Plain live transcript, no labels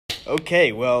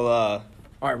Okay, well, All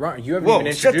right, Ron, you haven't even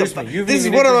introduced me. This is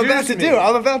what I'm about to do.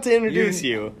 I'm about to introduce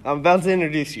you.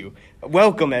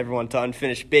 Welcome, everyone, to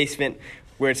Unfinished Basement,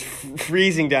 where it's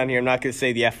freezing down here. I'm not going to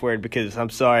say the F word because I'm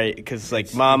sorry,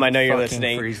 because, Mom, I know you're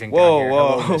listening.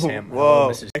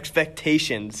 Whoa.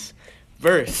 Expectations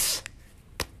versus...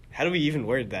 How do we even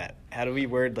word that? How do we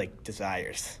word,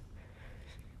 desires?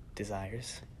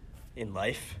 Desires in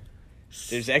life?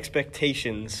 There's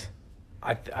expectations...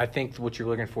 I think what you're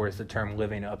looking for is the term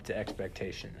living up to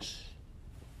expectations.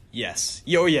 Yes.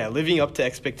 Living up to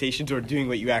expectations or doing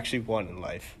what you actually want in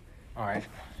life. All right.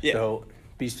 Yeah. So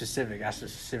be specific. Ask a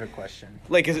specific question.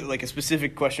 A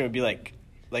specific question would be like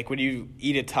when you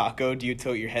eat a taco, do you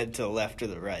tilt your head to the left or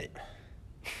the right?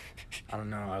 I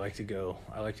don't know. I like to go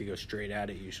straight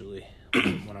at it usually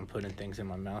when I'm putting things in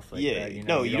my mouth that. You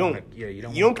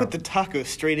don't put the taco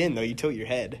straight in though. You tilt your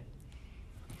head.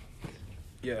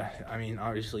 Yeah, I mean,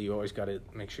 obviously, you always got to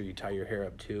make sure you tie your hair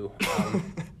up, too.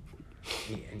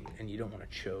 And you don't want to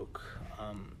choke.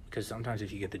 Because sometimes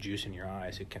if you get the juice in your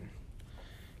eyes, it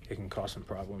can cause some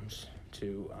problems,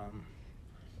 too.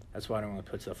 That's why I don't want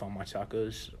to put stuff on my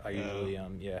tacos. I usually,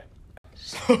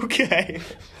 Okay.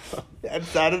 I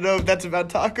don't know if that's about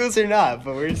tacos or not,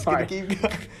 but we're just going to keep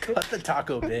going. Cut the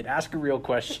taco bit. Ask a real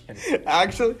question.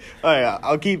 Actually?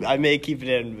 I may keep it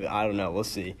in. I don't know. We'll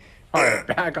see. All right,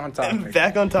 back on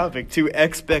topic. To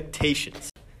expectations.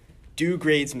 Do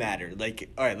grades matter?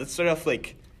 All right, let's start off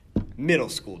middle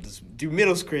school. Do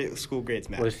middle school grades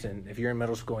matter? Listen, if you're in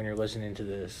middle school and you're listening to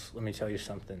this, let me tell you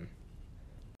something.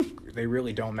 They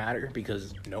really don't matter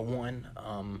because no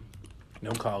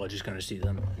college is going to see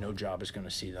them. No job is going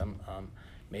to see them.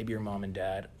 Maybe your mom and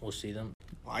dad will see them.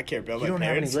 Well, I care about my parents. You don't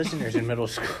have any listeners in middle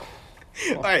school.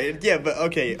 All right, yeah, but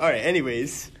okay. All right,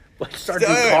 anyways. Let's start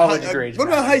doing college grades. What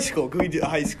about high school? Can we do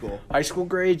high school? High school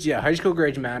grades? Yeah, high school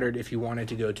grades mattered if you wanted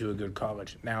to go to a good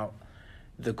college. Now,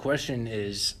 the question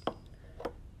is,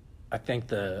 I think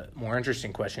the more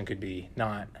interesting question could be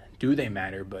not do they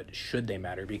matter, but should they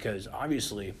matter? Because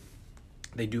obviously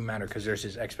they do matter because there's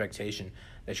this expectation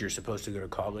that you're supposed to go to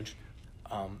college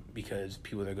because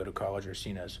people that go to college are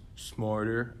seen as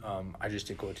smarter. I just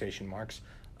did quotation marks.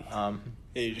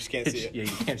 You just can't see it. Yeah,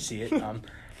 you can't see it.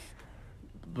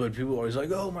 But people are always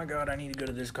like, oh, my God, I need to go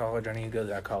to this college. I need to go to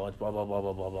that college, blah, blah, blah,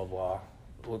 blah, blah, blah, blah.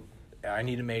 Well, I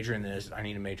need to major in this. I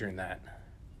need to major in that.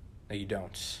 No, you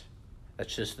don't.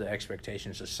 That's just the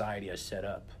expectation society has set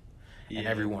up. Yeah. And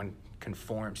everyone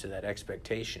conforms to that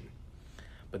expectation.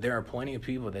 But there are plenty of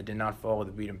people that did not follow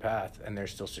the beaten path, and they're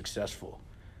still successful.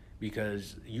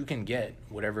 Because you can get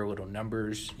whatever little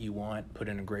numbers you want, put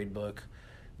in a grade book,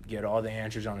 get all the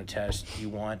answers on a test you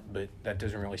want, but that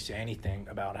doesn't really say anything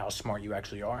about how smart you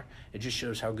actually are. It just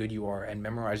shows how good you are at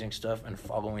memorizing stuff and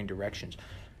following directions.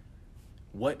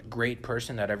 What great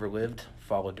person that ever lived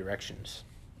followed directions?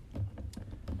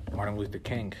 Martin Luther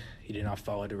King, he did not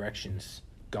follow directions.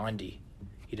 Gandhi,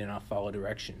 he did not follow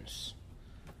directions.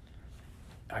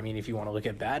 I mean, if you want to look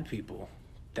at bad people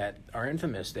that are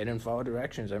infamous, they didn't follow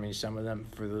directions. I mean, some of them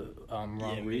for the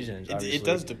wrong reasons. It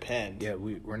does depend. Yeah,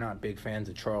 we're not big fans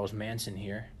of Charles Manson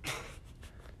here.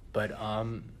 But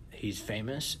he's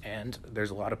famous, and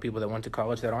there's a lot of people that went to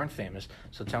college that aren't famous.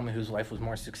 So tell me whose life was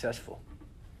more successful.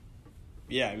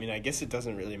 Yeah, I mean, I guess it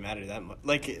doesn't really matter that much.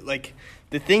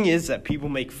 The thing is that people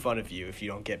make fun of you if you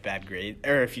don't get bad grades,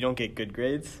 or if you don't get good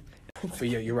grades. But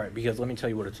yeah, you're right, because let me tell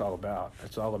you what it's all about.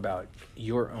 It's all about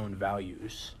your own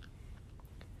values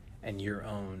and your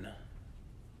own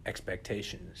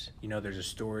expectations. You know, there's a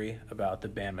story about the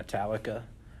band Metallica,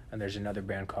 and there's another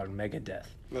band called Megadeth.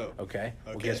 Oh. Okay?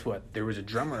 Well, guess what? There was a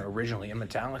drummer originally in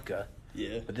Metallica,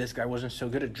 but this guy wasn't so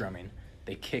good at drumming.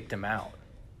 They kicked him out.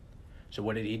 So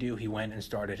what did he do? He went and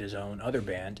started his own other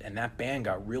band, and that band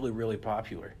got really, really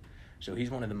popular. So he's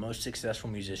one of the most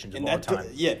successful musicians of all time.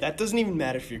 That doesn't even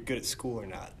matter if you're good at school or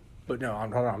not. But no,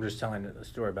 hold on. I'm just telling a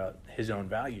story about his own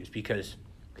values, because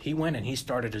he went and he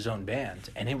started his own band,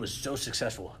 and it was so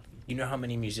successful. You know how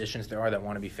many musicians there are that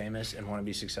want to be famous and want to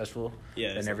be successful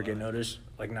that never get noticed?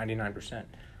 Like 99%.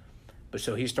 But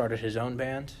so he started his own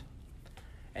band,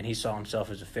 and he saw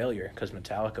himself as a failure because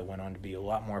Metallica went on to be a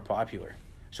lot more popular.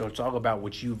 So it's all about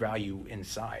what you value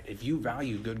inside. If you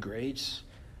value good grades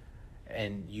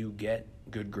and you get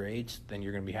good grades, then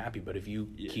you're going to be happy. But if you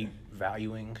keep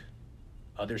valuing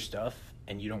other stuff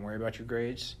and you don't worry about your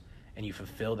grades and you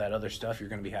fulfill that other stuff, you're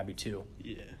going to be happy too.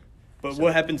 Yeah. But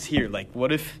what happens here?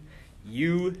 What if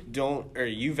you don't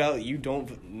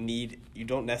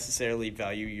necessarily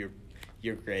value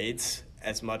your grades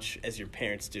as much as your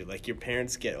parents do? Your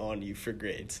parents get on you for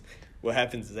grades. What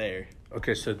happens there?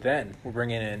 Okay, so then we're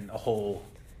bringing in a whole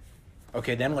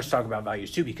Okay, then let's talk about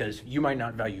values too, because you might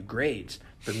not value grades,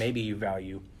 but maybe you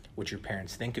value what your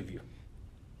parents think of you.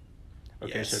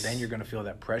 Okay, Yes. so then you're going to feel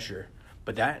that pressure.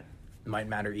 But that might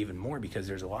matter even more because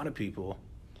there's a lot of people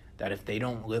that if they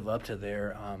don't live up to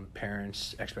their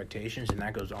parents' expectations, and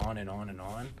that goes on and on and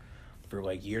on for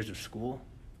like years of school,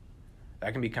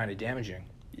 that can be kind of damaging.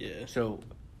 Yeah. So,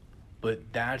 but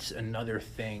that's another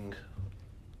thing.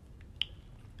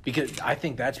 Because I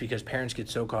think that's because parents get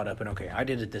so caught up in, okay, I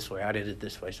did it this way,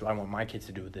 so I want my kids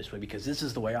to do it this way because this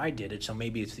is the way I did it, so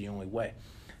maybe it's the only way.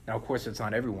 Now, of course, it's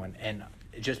not everyone, and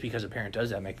just because a parent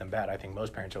does that make them bad. I think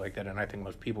most parents are like that, and I think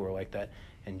most people are like that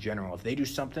in general. If they do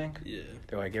something,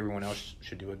 they're like, everyone else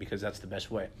should do it because that's the best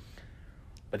way.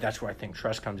 But that's where I think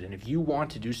trust comes in. If you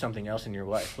want to do something else in your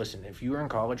life, listen, if you are in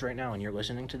college right now and you're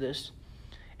listening to this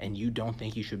and you don't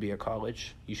think you should be at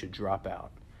college, you should drop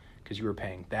out because you are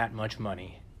paying that much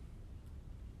money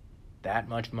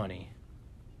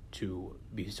to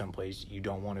be someplace you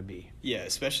don't want to be. Yeah,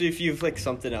 especially if you have like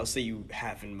something else that you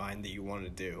have in mind that you want to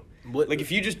do. What, like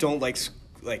if you just don't like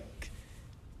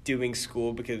doing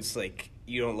school because like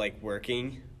you don't like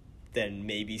working, then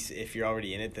maybe if you're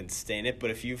already in it, then stay in it.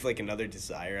 But if you have like another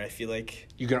desire, I feel like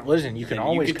you can listen. You can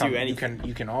always you could come. do anything.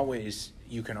 You can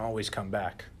always come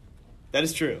back. That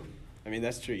is true. I mean,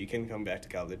 that's true. You can come back to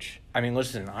college. I mean,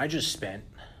 listen. I just spent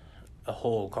a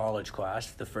whole college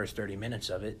class, the first 30 minutes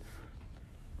of it.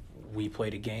 We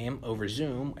played a game over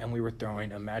Zoom, and we were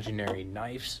throwing imaginary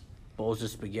knives, bowls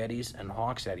of spaghettis, and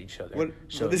hawks at each other. What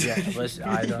yeah, listen,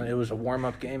 it was a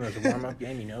warm-up game.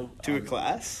 You know. To a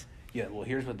class? Yeah, well,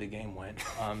 here's what the game went.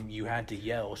 You had to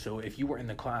yell. So if you were in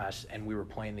the class and we were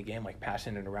playing the game, like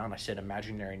passing it around, I said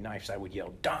imaginary knives, I would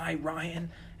yell, "Die, Ryan!"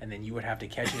 And then you would have to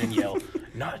catch it and yell,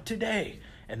 "Not today!"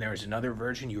 And there was another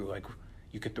version, you were like,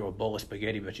 you could throw a bowl of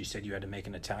spaghetti, but you said you had to make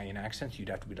an Italian accent. So you'd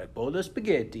have to be like, bowl of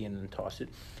spaghetti, and then toss it.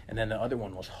 And then the other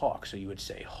one was hawk. So you would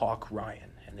say, "Hawk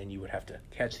Ryan." And then you would have to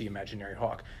catch the imaginary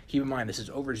hawk. Keep in mind, this is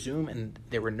over Zoom, and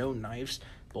there were no knives,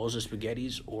 bowls of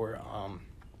spaghettis, or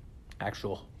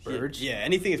actual birds. Yeah,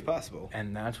 anything is possible.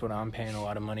 And that's what I'm paying a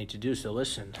lot of money to do. So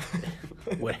listen,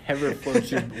 whatever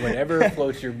floats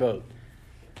your boat.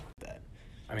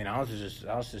 I mean, I was just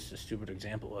a stupid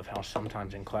example of how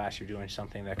sometimes in class you're doing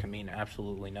something that can mean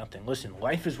absolutely nothing. Listen,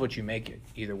 life is what you make it,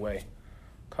 either way,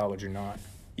 college or not.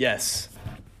 Yes.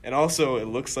 And also, it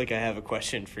looks like I have a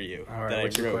question for you All right, that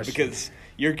what's I your wrote. question? Because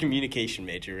you're a communication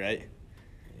major, right?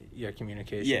 Yeah,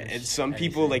 communications. Yeah, and some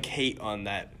people, like, hate on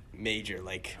that major.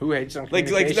 Like, who hates on like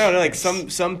communications? no, like,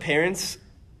 some parents,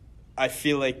 I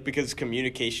feel like, because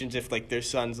communications, if, like, their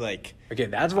son's, like... Okay,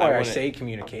 that's why I say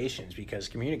communications, because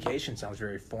communication sounds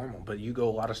very formal, but you go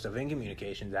a lot of stuff in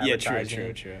communications,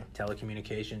 advertising, true.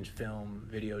 telecommunications, film,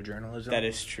 video, journalism. That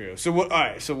is true. So what? All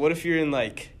right. So what if you're in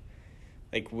like,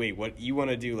 wait, what you want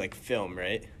to do like film,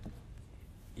 right?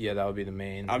 Yeah, that would be the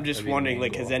main. I'm just wondering,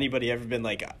 like, has anybody ever been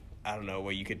like, I don't know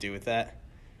what you could do with that?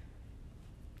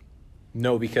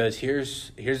 No, because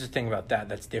here's the thing about that.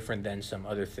 That's different than some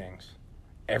other things.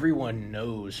 Everyone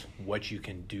knows what you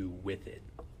can do with it,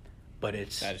 but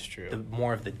it's that is true.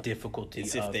 More of the difficulty.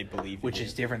 It's if they believe, which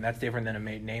is different. That's different than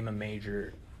name a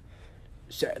major.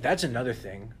 So that's another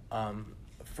thing.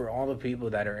 For all the people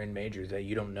that are in majors that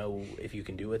you don't know if you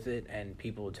can do with it, and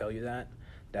people will tell you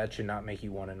that should not make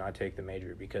you want to not take the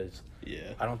major, because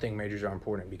I don't think majors are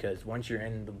important, because once you're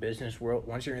in the business world,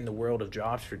 once you're in the world of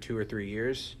jobs for 2 or 3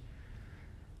 years,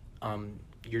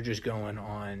 you're just going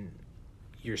on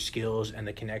your skills and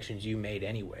the connections you made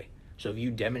anyway. So if you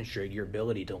demonstrate your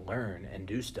ability to learn and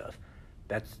do stuff,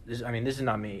 this is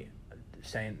not me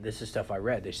saying, this is stuff I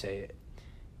read. They say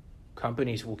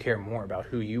companies will care more about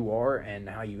who you are and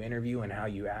how you interview and how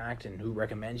you act and who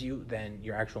recommends you than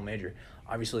your actual major.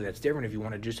 Obviously, that's different if you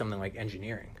want to do something like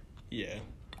engineering. Yeah.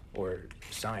 Or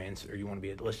science, or you want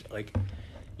to be like,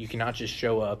 you cannot just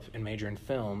show up and major in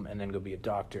film and then go be a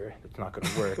doctor. That's not going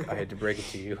to work. I had to break it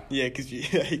to you. Yeah, because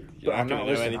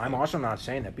I'm also not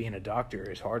saying that being a doctor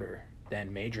is harder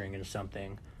than majoring in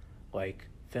something like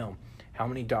film. How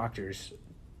many doctors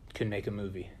can make a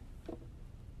movie?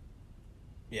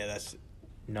 Yeah, that's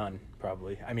none,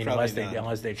 probably. I mean, probably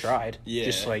unless they tried. Yeah.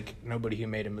 Just like nobody who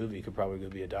made a movie could probably go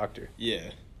be a doctor.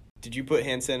 Yeah. Did you put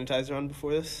hand sanitizer on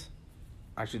before this?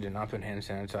 I actually did not put hand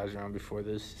sanitizer on before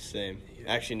this. Same.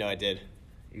 Actually, no, I did.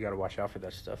 You got to watch out for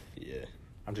that stuff. Yeah.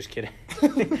 I'm just kidding.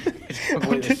 It's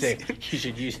completely safe. You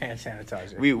should use hand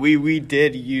sanitizer. We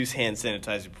did use hand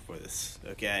sanitizer before this,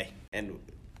 okay? And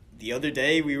the other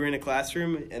day, we were in a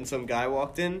classroom, and some guy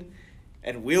walked in,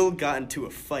 and Will got into a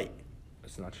fight.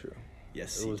 That's not true.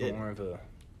 Yes, it was he did. more of a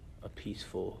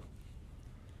peaceful,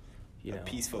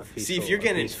 peaceful. See, if you're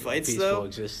getting in fights, though...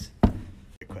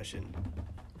 question.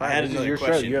 This is your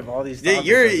show. You have all these. Yeah,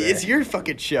 it's your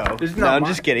fucking show. I'm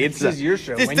just kidding. This is your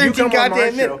show. It's when 13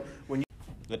 goddamn minutes.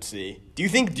 Let's see. Do you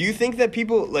think that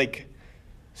people like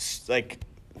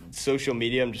social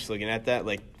media? I'm just looking at that.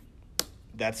 Like,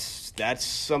 that's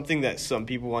something that some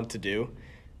people want to do,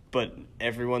 but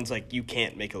everyone's like, you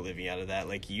can't make a living out of that.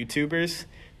 Like YouTubers,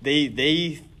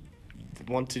 they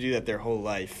want to do that their whole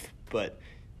life, but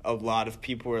a lot of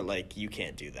people are like, you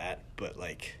can't do that. But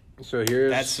like, so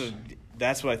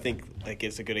that's what I think like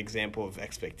is a good example of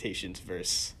expectations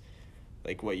versus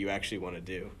like what you actually want to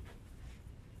do.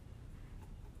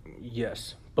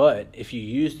 Yes, but if you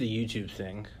use the YouTube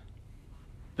thing,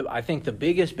 I think the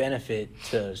biggest benefit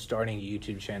to starting a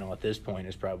YouTube channel at this point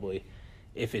is probably,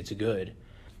 if it's good,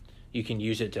 you can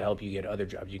use it to help you get other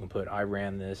jobs. You can put, I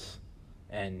ran this,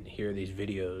 and here are these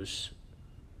videos.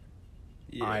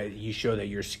 Yeah. You show that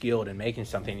you're skilled in making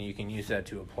something, and you can use that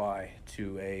to apply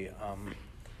to a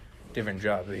different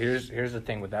job. But here's the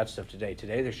thing with that stuff today.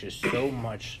 Today there's just so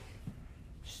much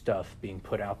stuff being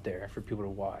put out there for people to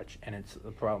watch, and it's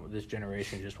the problem. This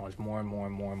generation just wants more and more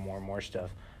and more and more and more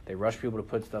stuff. They rush people to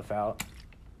put stuff out,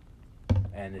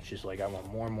 and it's just like, I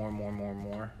want more and more and more and more and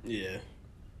more. Yeah.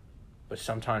 But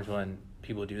sometimes when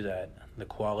people do that, the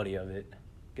quality of it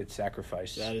gets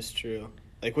sacrificed. That is true.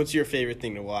 Like, what's your favorite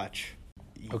thing to watch?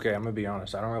 Okay, I'm gonna be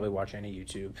honest. I don't really watch any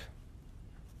YouTube.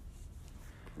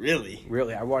 Really?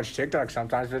 Really, I watch TikTok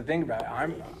sometimes, but think about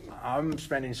it. I'm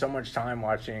spending so much time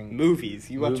watching movies.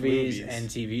 You watch movies and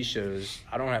TV shows.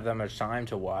 I don't have that much time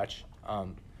to watch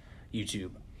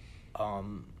YouTube.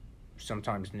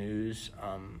 Sometimes news.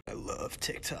 I love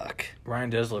TikTok. Ryan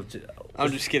does love.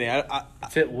 I'm just kidding.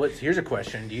 Here's a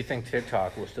question: do you think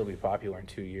TikTok will still be popular in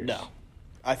 2 years? No,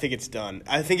 I think it's done.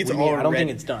 I think it's I don't think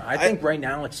it's done. I think right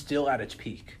now it's still at its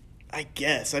peak. I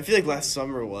guess. I feel like last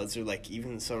summer was, or like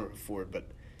even the summer before, but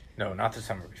no, not the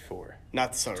summer before.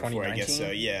 Not the summer before. I guess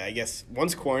so. Yeah, I guess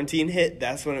once quarantine hit,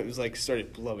 that's when it was like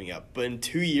started blowing up. But in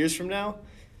 2 years from now,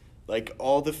 like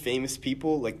all the famous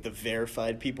people, like the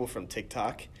verified people from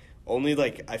TikTok, only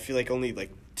like I feel like only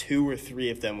like 2 or 3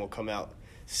 of them will come out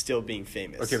still being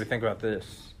famous. Okay, but think about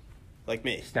this. Like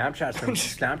me. Snapchat's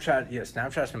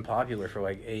been popular for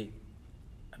like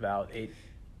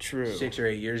 6 or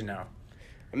 8 years now.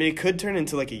 I mean, it could turn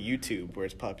into like a YouTube where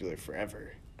it's popular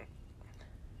forever.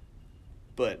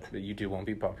 But YouTube won't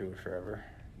be popular forever.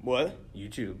 What?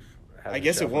 YouTube. I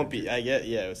guess it won't be.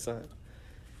 It's not.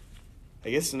 I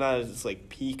guess it's not as like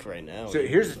peak right now. So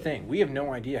here's the thing: we have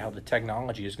no idea how the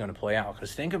technology is going to play out.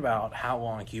 Because think about how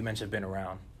long humans have been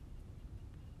around.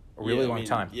 A really long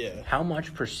time. Yeah. How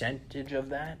much percentage of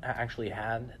that actually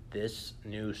had this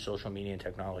new social media and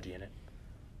technology in it?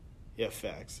 Yeah,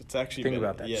 facts. It's actually think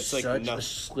about that. Yeah, it's such like a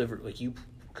sliver. Like you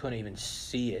couldn't even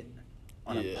see it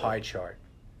on a pie chart.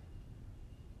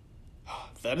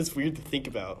 That is weird to think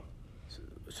about.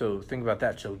 So think about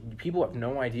that. So people have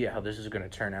no idea how this is going to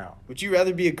turn out. Would you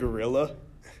rather be a gorilla?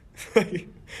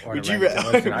 Would you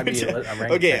rather?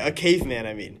 A caveman.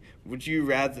 I mean, would you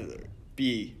rather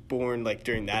be born like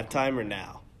during that time or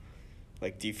now?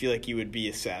 Like, do you feel like you would be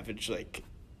a savage like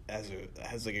as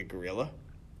a gorilla?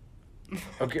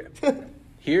 Okay.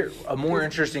 Here, a more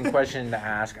interesting question to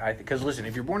ask. Because listen,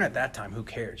 if you're born at that time, who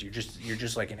cares? You're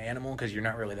just like an animal because you're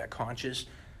not really that conscious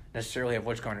necessarily of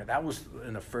what's going on. That was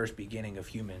in the first beginning of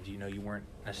humans. You know, you weren't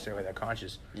necessarily that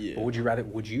conscious. Yeah. But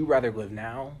would you rather live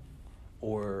now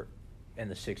or in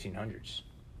the 1600s?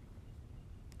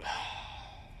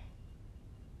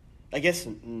 I guess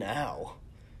now,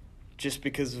 just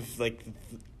because of like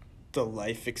the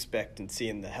life expectancy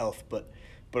and the health, but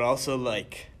also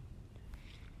like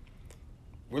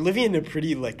we're living in a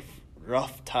pretty like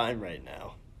rough time right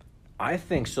now. I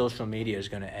think social media is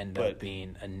going to end up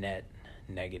being a net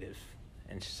negative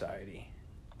in society.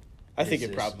 I think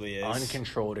it probably is.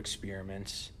 Uncontrolled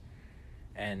experiments,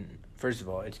 and first of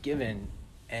all, it's given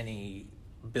any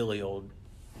Billy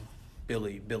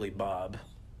Bob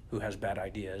who has bad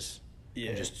ideas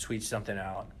and just tweets something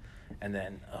out, and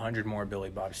then 100 more Billy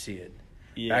Bobs see it.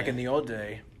 Yeah. Back in the old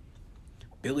day,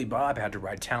 Billy Bob had to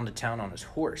ride town to town on his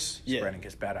horse, spreading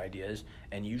his bad ideas,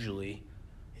 and usually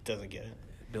he doesn't get it.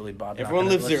 Billy Bob. Everyone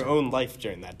lives their own life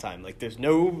during that time. Like there's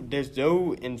no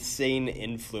insane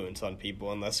influence on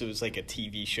people unless it was like a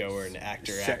TV show or an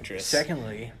actor actress.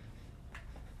 Secondly,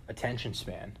 attention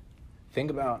span. Think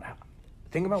about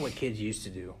what kids used to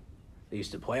do. They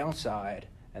used to play outside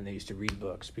and they used to read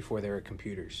books before there were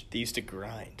computers. They used to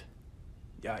grind.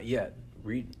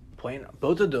 Playing.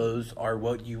 Both of those are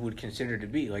what you would consider to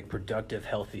be like productive,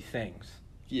 healthy things.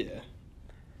 Yeah.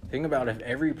 Think about if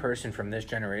every person from this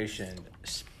generation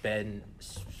spent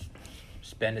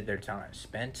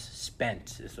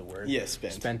spent is the word. Yeah,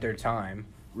 spent. Spent their time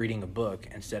reading a book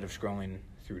instead of scrolling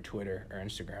through Twitter or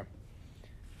Instagram.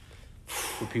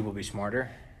 Would people be smarter?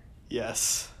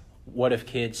 Yes. What if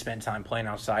kids spent time playing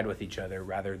outside with each other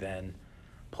rather than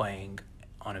playing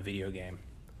on a video game?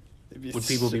 Would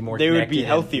people be more connected? They would be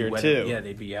healthier, too. Yeah,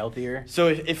 they'd be healthier. So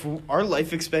if our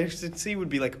life expectancy would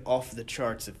be, like, off the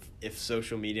charts if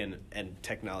social media and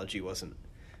technology wasn't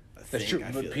a thing. That's true,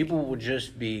 but people would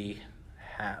just be...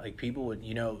 people would,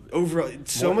 overall,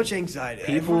 so much anxiety.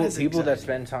 People that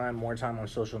spend more time on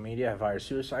social media have higher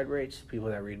suicide rates. People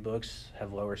that read books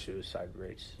have lower suicide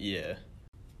rates. Yeah.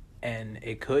 And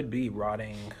it could be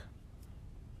rotting,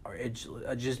 or it's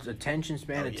just attention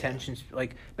span.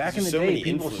 Like back in the day,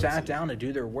 people sat down to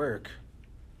do their work,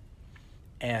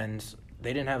 and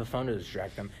they didn't have a phone to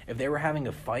distract them. If they were having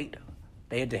a fight,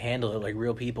 they had to handle it like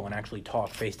real people and actually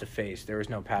talk face to face. There was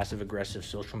no passive aggressive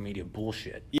social media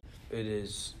bullshit. Yeah. It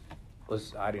is.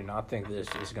 I do not think this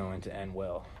is going to end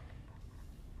well.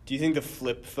 Do you think the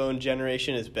flip phone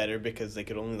generation is better because they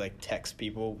could only, like, text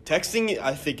people? Texting,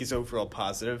 I think, is overall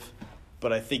positive,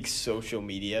 but I think social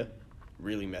media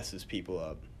really messes people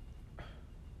up.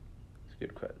 That's a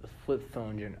good question. The flip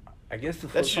phone I guess the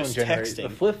flip phone generation. The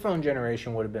flip phone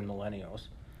generation would have been millennials.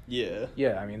 Yeah.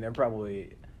 Yeah, I mean, they're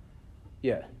probably.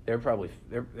 Yeah, they're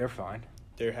fine.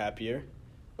 They're happier.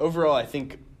 Overall, I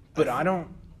think. But I don't.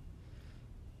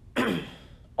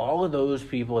 All of those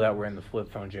people that were in the flip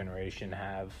phone generation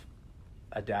have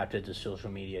adapted to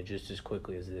social media just as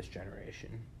quickly as this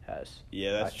generation has.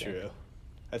 Yeah, that's true.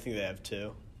 I think they have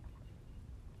too.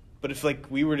 But if, like,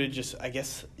 we were to just, I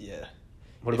guess, yeah.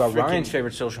 What about Ryan's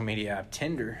favorite social media app,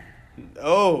 Tinder?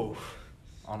 Oh.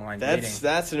 Online dating.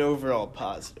 That's an overall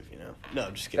positive, you know? No,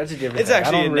 I'm just kidding. That's a different It's thing.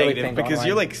 actually a negative because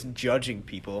you're, like, judging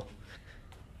people.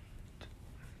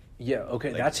 Yeah, okay,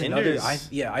 like, that's Tinder's...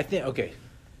 another... I think, okay...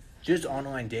 Just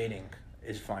online dating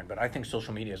is fine, but I think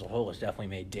social media as a whole has definitely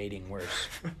made dating worse.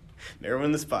 Remember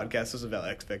when this podcast was about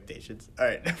expectations? All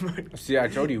right. See, I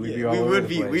told you we'd be all over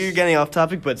the place. We're getting off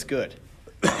topic, but it's good.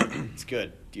 It's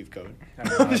good. Do you have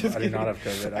COVID? I do not have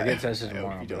COVID. I get tested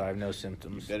tomorrow, but I have no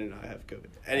symptoms. You better not have COVID.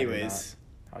 Anyways.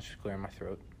 I was just clearing my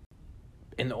throat.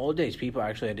 In the old days, people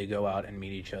actually had to go out and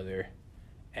meet each other,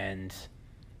 and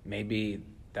maybe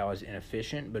that was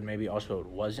inefficient, but maybe also it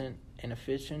wasn't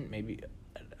inefficient. Maybe...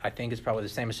 I think it's probably the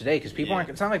same as today because people aren't.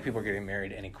 It's not like people are getting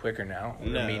married any quicker now or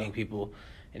meeting people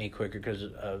any quicker because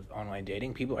of online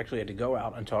dating. People actually had to go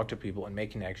out and talk to people and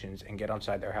make connections and get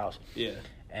outside their house. Yeah.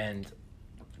 And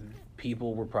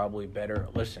people were probably better.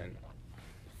 Listen,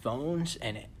 phones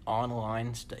and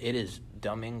online it is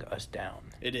dumbing us down.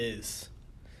 It is.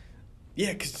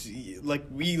 Yeah, because, like,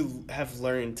 we have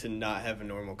learned to not have a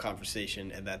normal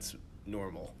conversation, and that's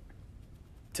normal.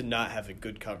 To not have a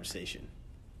good conversation.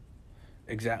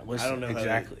 Exactly. I don't know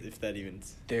if that even...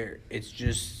 It's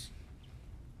just,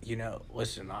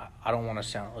 listen, I don't want to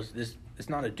sound... It's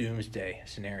not a doomsday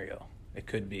scenario. It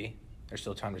could be. There's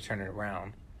still time to turn it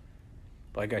around.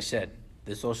 But like I said,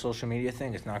 this whole social media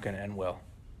thing is not going to end well.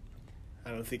 I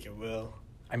don't think it will.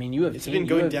 I mean, it's been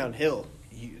going downhill.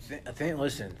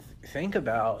 Listen, think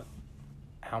about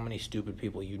how many stupid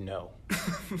people you know.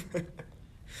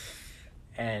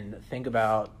 And think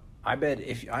about... I bet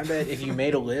if you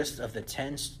made a list of the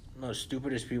 10 most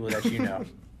stupidest people that you know,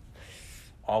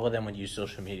 all of them would use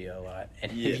social media a lot.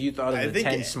 And if you thought of the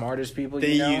 10 smartest people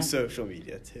you know... They use social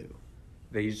media, too.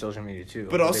 They use social media, too.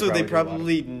 But also, they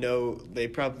probably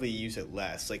use it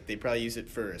less. Like, they probably use it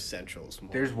for essentials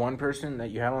more. There's one person that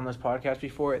you had on this podcast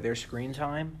before, their screen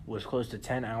time was close to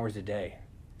 10 hours a day.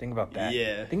 Think about that.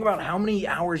 Yeah. Think about how many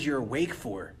hours you're awake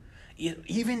for.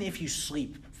 Even if you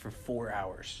sleep for 4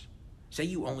 hours... Say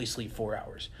you only sleep 4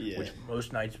 hours, which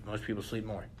most nights, most people sleep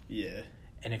more. Yeah.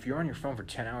 And if you're on your phone for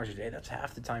 10 hours a day, that's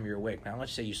half the time you're awake. Now,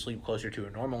 let's say you sleep closer to a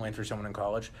normal length for someone in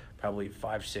college, probably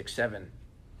 5, 6, 7.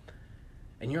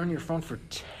 And you're on your phone for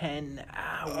 10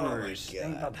 hours. Oh, my God.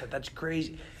 Think about that. That's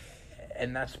crazy.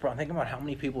 And that's the problem. Think about how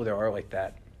many people there are like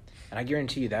that. And I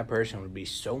guarantee you that person would be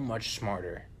so much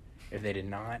smarter if they did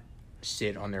not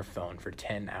sit on their phone for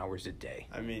 10 hours a day.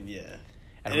 I mean, yeah.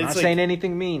 And I'm not saying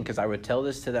anything mean because I would tell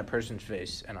this to that person's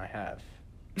face, and I have.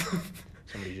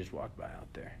 Somebody just walked by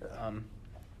out there.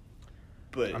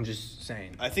 But I'm just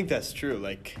saying. I think that's true.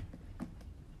 Like,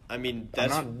 I mean,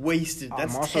 that's wasted.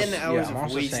 That's 10 hours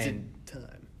of wasted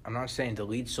time. I'm not saying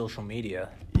delete social media.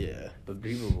 Yeah. But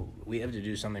we have to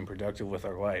do something productive with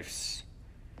our lives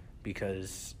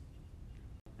because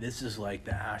this is like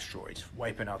the asteroids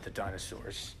wiping out the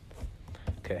dinosaurs.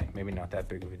 Okay, maybe not that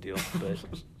big of a deal, but...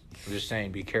 I'm just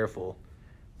saying, be careful.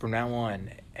 From now on,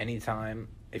 anytime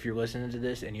if you're listening to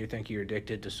this and you think you're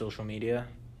addicted to social media,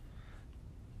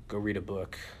 go read a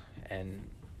book and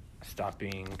stop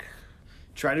being...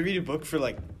 Try to read a book for,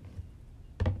 like,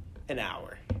 an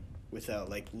hour without,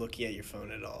 like, looking at your phone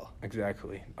at all.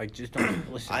 Exactly. Like, just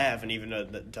don't listen. I haven't even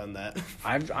done that.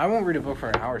 I won't read a book for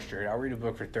an hour straight. I'll read a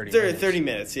book for 30 minutes. 30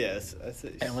 minutes, yes.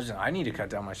 And listen, I need to cut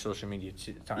down my social media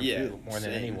time, too, more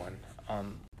than anyone.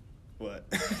 What?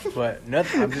 But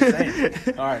nothing. I'm just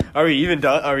saying. All right. Are we even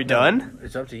done? Are we done?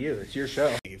 It's up to you. It's your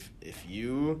show. If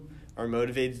you are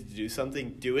motivated to do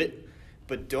something, do it.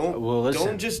 But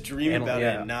don't just dream about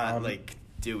it and not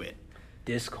do it.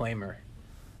 Disclaimer: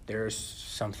 there's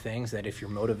some things that if you're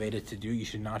motivated to do, you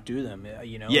should not do them.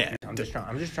 You know. Yeah. I'm just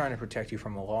trying to protect you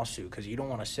from a lawsuit because you don't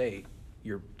want to say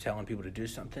you're telling people to do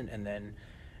something and then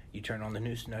you turn on the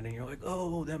news tonight and you're like,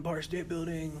 oh, that Empire State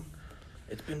Building,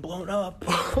 it's been blown up.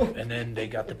 And then they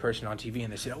got the person on TV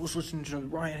and they said, I was listening to the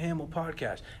Ryan Hamill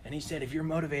podcast and he said, if you're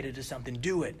motivated to something,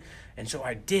 do it. And so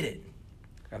I did it.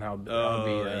 And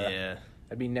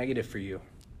that'd be negative for you.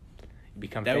 You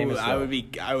become famous. I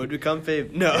would become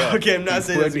famous. No, yeah. Okay, I'm not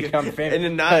saying that. Become famous.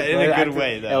 And not in a good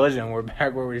way, though. Yeah, listen, we're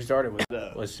back where we started with.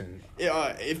 No. Listen.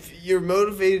 If you're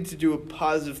motivated to do a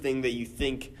positive thing that you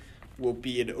think will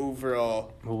be an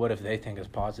overall... Well, what if they think it's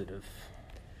positive?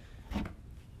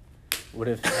 What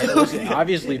if...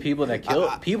 obviously, people that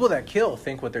kill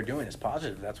think what they're doing is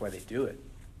positive. That's why they do it.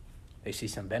 They see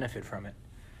some benefit from it.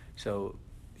 So...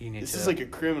 This is like a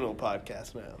criminal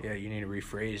podcast now. Yeah, you need to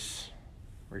rephrase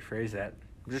that.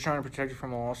 I'm just trying to protect you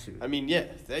from a lawsuit. I mean, yeah,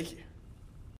 thank you.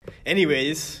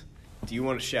 Anyways, do you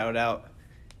want to shout out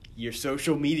your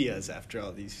social medias after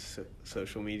all these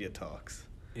social media talks?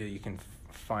 Yeah, you can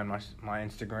find my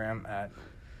Instagram at,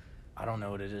 I don't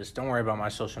know what it is. Don't worry about my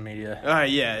social media. All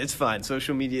right, yeah, it's fine.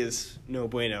 Social media is no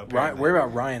bueno. Worry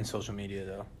about Ryan's social media,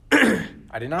 though.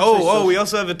 I did not we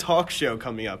also have a talk show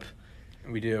coming up.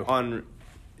 We do. On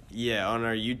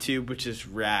our YouTube, which is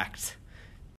Racked.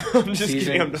 I'm just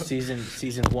kidding.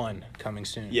 Season 1 coming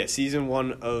soon. Yeah, season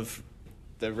 1 of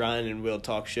the Ryan and Will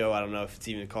talk show. I don't know if it's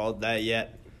even called that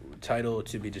yet. Title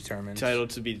to be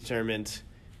determined.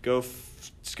 Go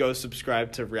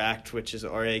subscribe to Racked, which is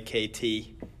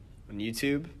RAKT on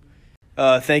YouTube.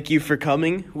 Thank you for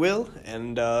coming, Will,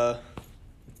 and I'll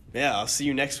see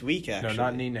you next week. Actually, no,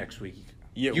 not me next week.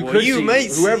 Yeah, we may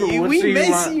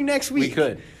see you next week. We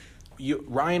could.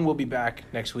 Ryan will be back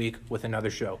next week with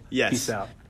another show. Yes. Peace out.